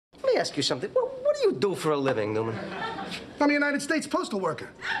ask you something? What do you do for a living, Newman? I'm a United States postal worker.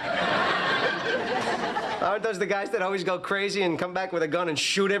 Aren't those the guys that always go crazy and come back with a gun and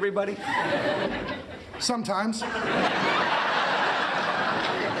shoot everybody? Sometimes.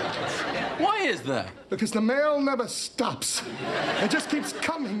 Why is that? Because the mail never stops. It just keeps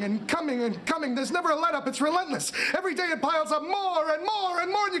coming and coming and coming. There's never a let-up. It's relentless. Every day it piles up more and more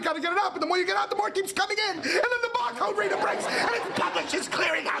and more, and you gotta get it out. But the more you get out, the more it keeps coming in. And then the barcode reader breaks, and it publishes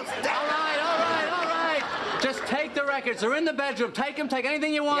clearinghouse. All right. Just take the records. They're in the bedroom. Take them. Take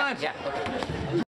anything you want. Yeah.